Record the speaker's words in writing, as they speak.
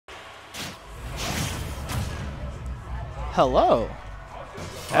Hello.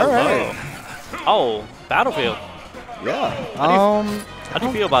 Hello. All right. Oh, Battlefield. Yeah. How do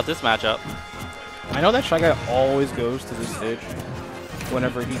you feel about this matchup? I know that Shyguy always goes to this stage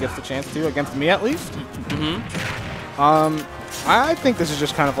whenever he gets the chance to, against me at least. I think this is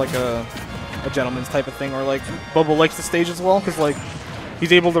just kind of like a gentleman's type of thing, or like Bobo likes the stage as well, because like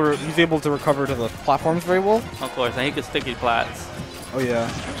he's able to recover to the platforms very well. Of course, and he can sticky plats. Oh yeah.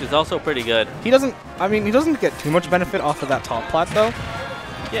 Which is also pretty good. He doesn't. I mean, he doesn't get too much benefit off of that top plat though.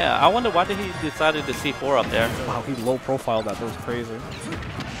 Yeah, I wonder why did he decided to C4 up there. Wow, he low profiled that. That was crazy.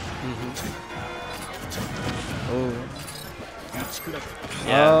 Oh.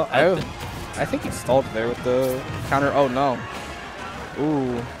 Yeah. I think he stalled there with the counter. Oh no.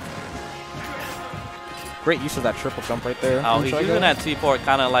 Ooh. Great use of that triple jump right there. Oh, he's using that C4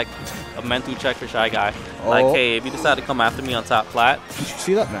 kind of like a mental check for Shyguy. Oh. Like, hey, if you decide to come after me on top flat. Did you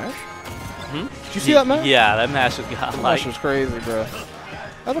see that match? Did you see that match? Yeah, that match was That match was crazy, bro.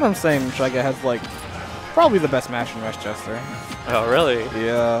 That's what I'm saying. Shyguy has like probably the best match in Westchester. Oh, really?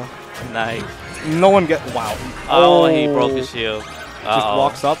 Yeah. Nice. No one get. Wow. Oh, he broke his shield. Just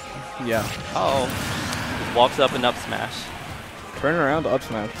walks up. Yeah. Just walks up and up smash. Turn around to up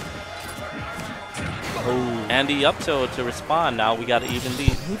smash. Oh. And the up tilt to respond. Now we got to even D.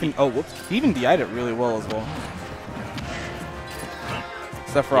 Whoops. He even DI'd it really well as well.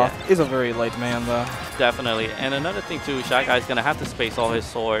 Sephiroth is a very light man, though. Definitely. And another thing, too, Shyguy's going to have to space all his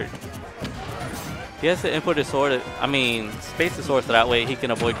sword. He has to input his sword. Space the sword so that way he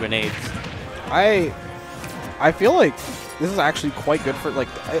can avoid grenades. I feel like this is actually quite good for, like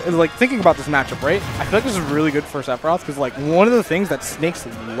thinking about this matchup, right? I feel like this is really good for Sephiroth because, like, one of the things that Snakes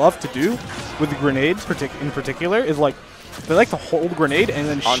love to do with the grenades in particular is, like, they like to hold grenade and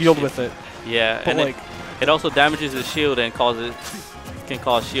then shield with it. Yeah, but and like, it also damages his shield and can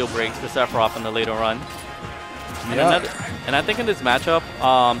cause shield breaks for Sephiroth in the later run. And I think in this matchup,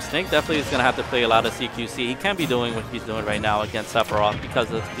 Snake definitely is going to have to play a lot of CQC. He can't be doing what he's doing right now against Sephiroth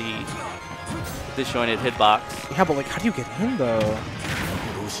because of the disjointed hitbox. Yeah, but like, how do you get in though?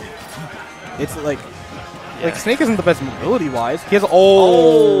 It's like Snake isn't the best mobility-wise. He has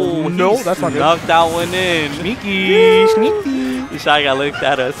no, that's not good. Knocked that one in. Sneaky. The Shyguy looked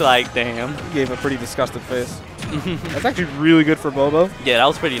at us like, damn. He gave a pretty disgusted face. That's actually really good for Bobo. Yeah, that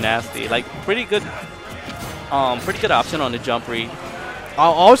was pretty nasty. Like, pretty good option on the jump read.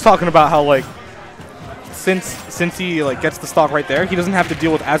 I was talking about how, like, since he like gets the stock right there, he doesn't have to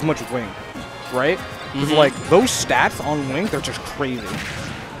deal with as much wing, right? Because like those stats on wing, they're just crazy.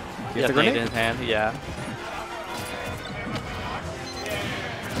 Yeah, the grenade in his hand. Yeah.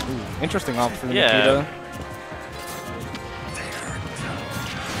 Ooh, interesting option for Nikita.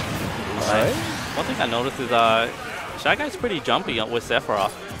 Alright. One thing I noticed is Shyguy's pretty jumpy with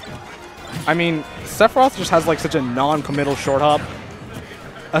Sephiroth. I mean, Sephiroth just has like such a non-committal short hop,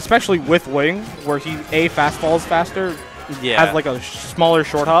 especially with wing, where he fast falls faster, has like a smaller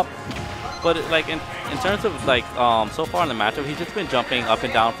short hop. But like in terms of like so far in the matchup, he's just been jumping up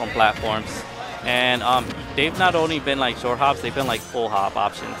and down from platforms, and they've not only been like short hops, they've been like full hop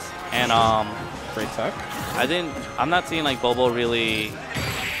options. And great tech. I'm not seeing like Bobo really.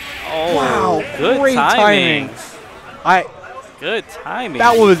 Oh, wow! Good great timing. Good timing.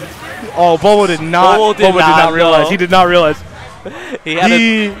 That was. Oh, Bobo did not. Bobo did not realize. He did not realize. He had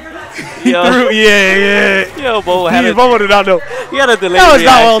Yo, Bobo did not know. He had a delay. That was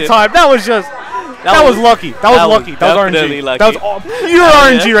not well timed. That was just. That was lucky. That was lucky. That was RNG. Lucky. That was pure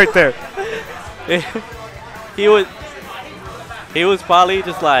RNG right there. He was probably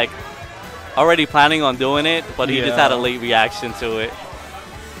just like already planning on doing it, but he just had a late reaction to it.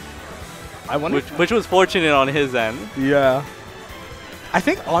 I wonder, which was fortunate on his end. Yeah. I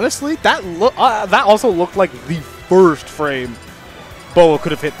think honestly that also looked like the first frame Bobo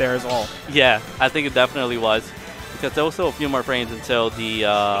could have hit there as well. Yeah, I think it definitely was, because there was still a few more frames until the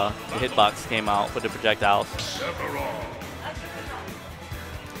hitbox came out with the projectiles.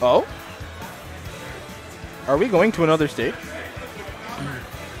 Oh? Are we going to another stage?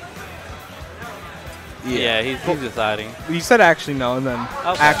 Yeah, he's deciding. He said actually no, and then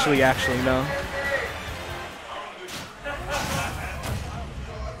actually no.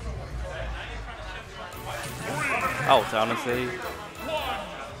 Oh, down and city.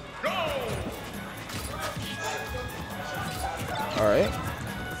 All right.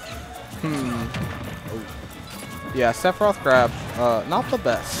 Yeah, Sephiroth grab, not the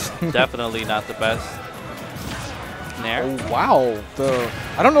best. Definitely not the best. Nair. Oh, wow.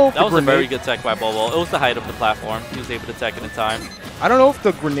 I don't know if that was a very good tech by Bobo. It was the height of the platform. He was able to tech it in time. I don't know if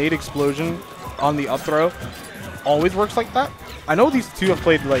the grenade explosion on the up throw always works like that. I know these two have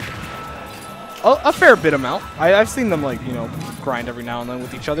played like a fair bit amount. I've seen them like, you know, grind every now and then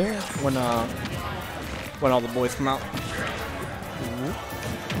with each other when all the boys come out.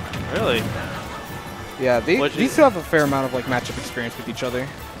 Really? Yeah, these two have a fair amount of like matchup experience with each other.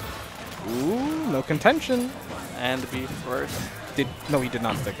 Ooh, no contention. And B first. No, he did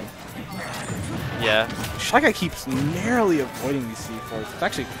not stick him. Yeah. Shyguy keeps narrowly avoiding these C4s. It's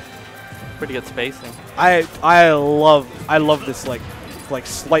actually pretty good spacing. I love this like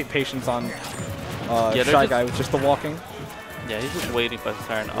slight patience on Shyguy with just the walking. Yeah, he's just waiting for his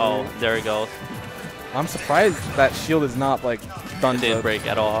turn. Oh, there he goes. I'm surprised that shield is not like done. It didn't break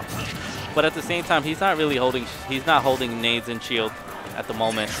at all. But at the same time, he's not really holding. He's not holding nades and shield at the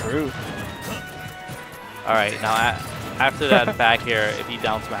moment. True. All right, now after that back here, if he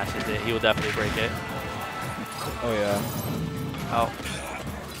down smashes it, he will definitely break it. Oh yeah. Oh.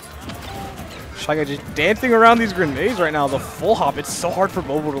 Shyguy just dancing around these grenades right now. The full hop. It's so hard for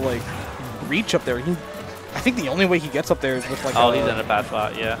Bobo to like reach up there. I think the only way he gets up there is with like. Oh, he's in a bad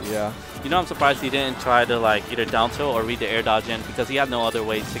spot. Yeah. Yeah. You know, I'm surprised he didn't try to like either down tilt or read the air dodge in because he had no other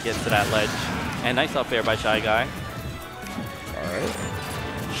ways to get to that ledge. And nice up air by Shyguy. All right.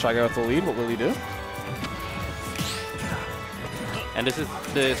 Shyguy with the lead. What will he do? And this is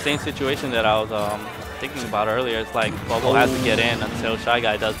the same situation that I was thinking about earlier. It's like Bobo has to get in until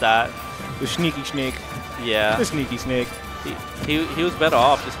Shyguy does that. The sneaky snake. Yeah. The sneaky snake. He was better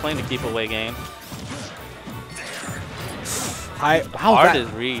off just playing the keep away game. Hard as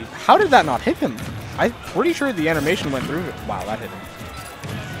read. How did that not hit him? I'm pretty sure the animation went through it. Wow, that hit him.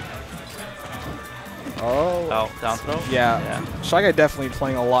 Oh, down throw? Yeah. Shyguy definitely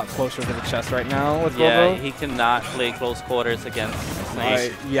playing a lot closer to the chest right now with Bobo. Yeah, he cannot play close quarters against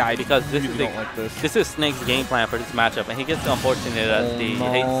Snake. Because this really don't like this. This is Snake's game plan for this matchup, and he gets the unfortunate that he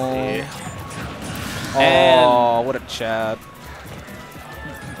hates it. Oh, what a Chad.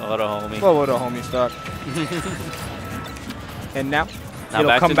 What a homie. What a homie stuck. And now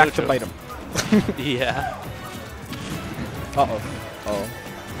it'll come back to bite him. Yeah. Uh-oh. Oh.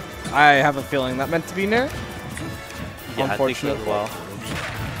 I have a feeling that meant to be near. Yeah, I think so as well.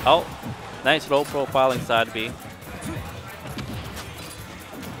 Oh, nice low profile inside B.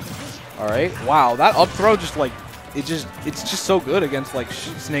 All right. Wow, that up throw just like it's just so good against like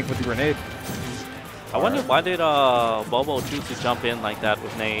Snake with the grenade. I wonder why did Bobo choose to jump in like that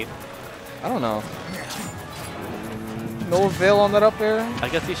with nade? I don't know. No avail on that up air. I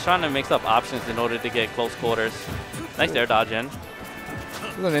guess he's trying to mix up options in order to get close quarters. Nice air dodge in.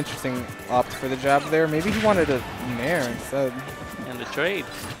 This is an interesting opt for the jab there. Maybe he wanted a nair instead. And the trade.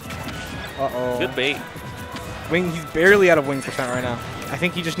 Uh-oh. Good bait. Wing. He's barely out of wing % right now. I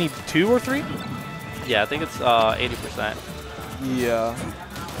think he just needs 2 or 3. Yeah, I think it's 80%. Yeah.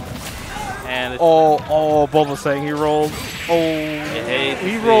 And Bobo saying he rolled.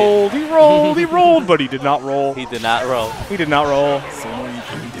 He rolled, but he did not roll. He did not roll. He did not roll.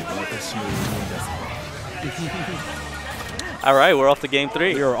 All right, we're off to game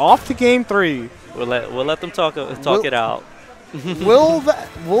 3. We are off to game 3. We'll let them talk it out. will the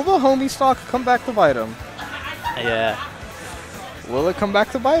homie stock come back to bite him? Yeah. Will it come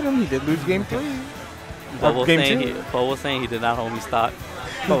back to bite him? He did lose game 3. Bobo saying he did not homie stock.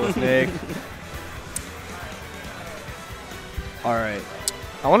 Bobo Snake. All right.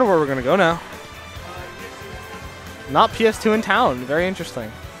 I wonder where we're gonna go now. Not PS2 in town. Very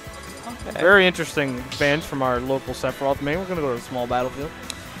interesting. Okay. Very interesting fans from our local Sephiroth main. We're gonna go to a small battlefield.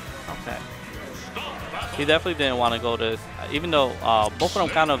 Okay. He definitely didn't want to go to, even though both of them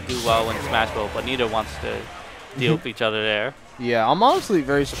kind of do well in Smash Bros, but neither wants to deal with each other there. Yeah, I'm honestly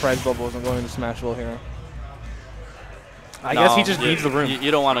very surprised Bobo wasn't going to Smash Bros here. I guess he just needs the room. You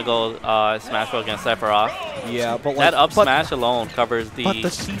don't want to go Smash Bros against Sephiroth. Yeah, but like, that up smash alone covers the. But the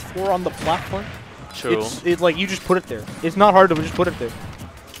C4 on the platform. True. It's like you just put it there. It's not hard to just put it there.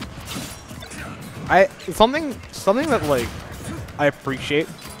 Something that like I appreciate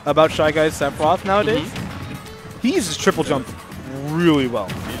about Shyguy's Sephiroth nowadays. He uses triple jump really well.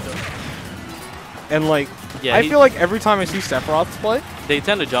 And like, yeah, I feel like every time I see Sephiroth's play, they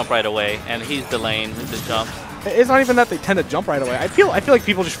tend to jump right away, and he's delaying the jumps. It's not even that they tend to jump right away. I feel like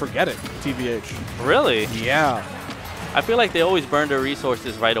people just forget it. TBH. Really? Yeah. I feel like they always burn their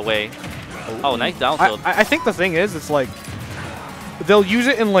resources right away. Oh, nice down tilt. I think the thing is, it's like they'll use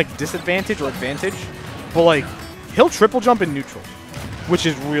it in like disadvantage or advantage, but like he'll triple jump in neutral, which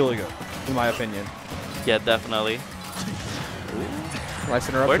is really good in my opinion. Yeah, definitely. Nice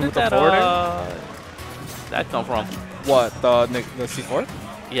interruption. Where did with the forwarding. That come from? What, the C4?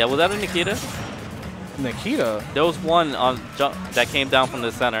 Yeah, was that a Nikita? Nikita? There was one on jump that came down from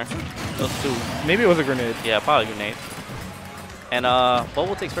the center. Those two. Maybe it was a grenade. Yeah, probably a grenade. And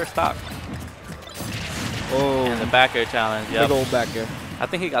Bobo takes first stock. Oh. And the back air challenge. Yep. Big old back air. I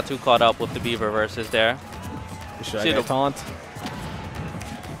think he got too caught up with the beaver versus there. Should I get a taunt?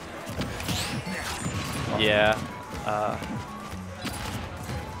 Yeah.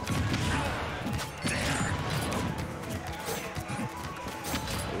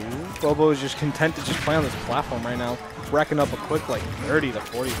 Bobo is just content to just play on this platform right now, racking up a quick like 30 to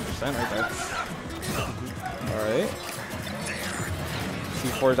 40% right there. All right.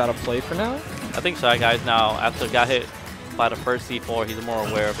 C4 is out of play for now. I think Shyguy now, after got hit by the first C4, he's more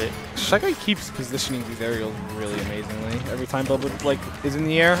aware of it. Shyguy keeps positioning these aerials really amazingly. Every time Bobo like is in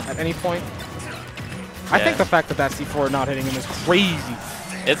the air at any point. Yeah. I think the fact that that C4 not hitting him is crazy.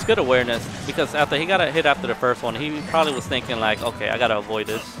 It's good awareness because after he got a hit after the first one, he probably was thinking like, okay, I gotta avoid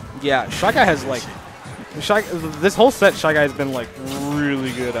this. Yeah, Shyguy has like, this whole set Shyguy has been like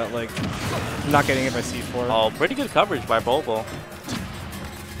really good at like not getting hit by C4. Oh, pretty good coverage by Bobo.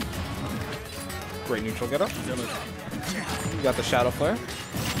 Great neutral get up. You got the shadow flare.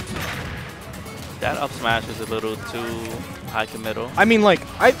 That up smash is a little too high committal. I mean, like,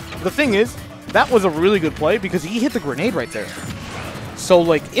 the thing is, that was a really good play because he hit the grenade right there. So,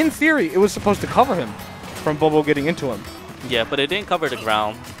 like, in theory, it was supposed to cover him from Bobo getting into him. Yeah, but it didn't cover the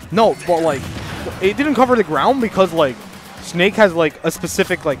ground. No, but, like, it didn't cover the ground because, like, Snake has, like, a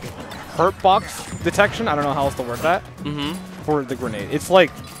specific, like, hurt box detection. I don't know how else to word that. Mm-hmm. For the grenade. It's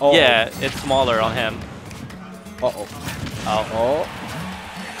like, oh. Yeah, it's smaller on him. Uh-oh. Oh.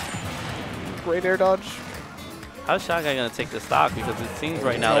 Great air dodge. How's Shyguy going to take the stock? Because it seems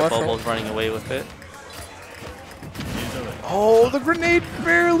right now that Bobo's running away with it. Oh, the grenade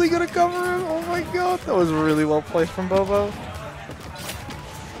barely going to cover him. Oh my god. That was really well placed from Bobo.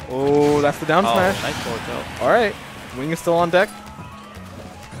 Oh, that's the down smash. Nice forward tilt. All right. Wing is still on deck.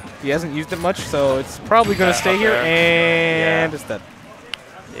 He hasn't used it much, so it's probably going to stay here, and it's dead.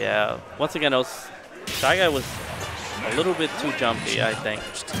 Yeah. Once again, Shyguy was a little bit too jumpy, I think,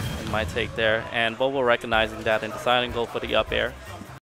 in my take there. And Bobo recognizing that and deciding to go for the up air.